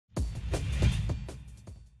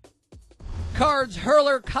Cards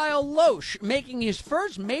hurler Kyle Loesch making his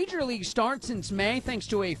first major league start since May thanks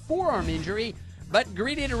to a forearm injury, but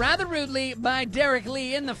greeted rather rudely by Derek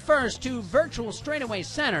Lee in the first to virtual straightaway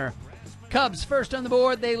center. Cubs first on the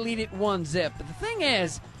board, they lead it 1-0. But the thing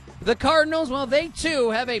is, the Cardinals, well, they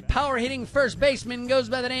too have a power-hitting first baseman, goes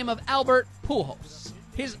by the name of Albert Pujols.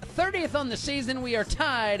 His 30th on the season, we are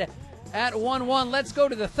tied at 1-1. Let's go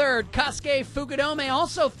to the third. Kosuke Fukudome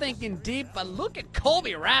also thinking deep, but look at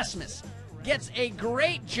Colby Rasmus. Gets a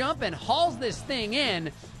great jump and hauls this thing in.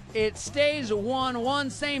 It stays 1-1,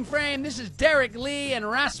 same frame. This is Derek Lee, and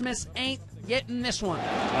Rasmus ain't getting this one.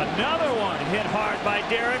 Another one hit hard by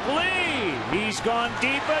Derek Lee. He's gone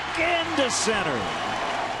deep again to center.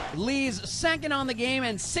 Lee's second on the game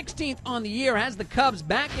and 16th on the year has the Cubs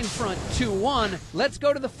back in front 2-1. Let's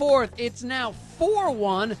go to the fourth. It's now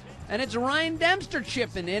 4-1, and it's Ryan Dempster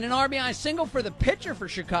chipping in an RBI single for the pitcher for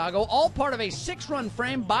Chicago, all part of a 6-run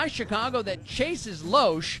frame by Chicago that chases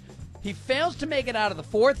Loesch. He fails to make it out of the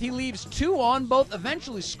fourth. He leaves 2 on. Both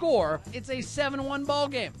eventually score. It's a 7-1 ball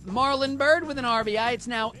game. Marlon Byrd with an RBI. It's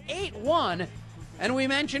now 8-1. And we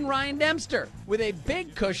mentioned Ryan Dempster with a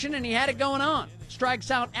big cushion, and he had it going on.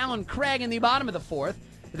 Strikes out Alan Craig in the bottom of the fourth.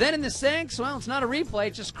 Then in the sixth, well, it's not a replay.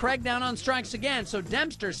 It's just Craig down on strikes again. So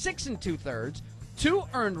Dempster, 6 2/3, 2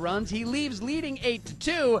 earned runs. He leaves leading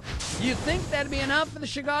 8-2. You'd think that'd be enough for the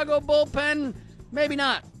Chicago bullpen? Maybe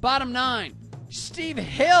not. Bottom 9. Steve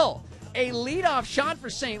Hill, a leadoff shot for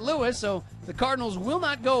St. Louis, so the Cardinals will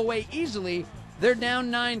not go away easily. They're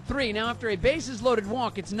down 9-3. Now, after a bases-loaded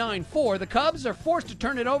walk, it's 9-4. The Cubs are forced to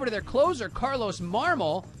turn it over to their closer, Carlos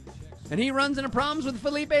Marmol, and he runs into problems with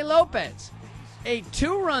Felipe Lopez. A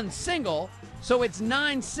 2-run single, so it's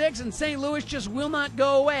 9-6, and St. Louis just will not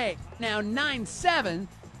go away. Now, 9-7.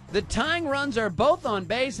 The tying runs are both on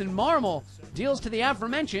base, and Marmol deals to the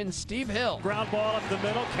aforementioned Steve Hill. Ground ball up the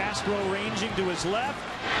middle. Castro ranging to his left.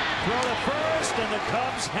 Throw to first, and the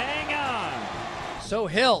Cubs hang on. So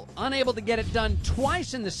Hill, unable to get it done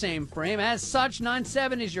twice in the same frame. As such,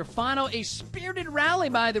 9-7 is your final. A spirited rally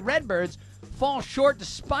by the Redbirds falls short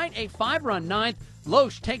despite a 5-run ninth.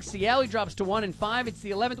 Loesch takes the L. He drops to 1-5. It's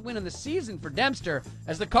the 11th win of the season for Dempster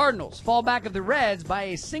as the Cardinals fall back of the Reds by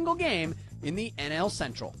a single game in the NL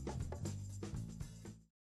Central.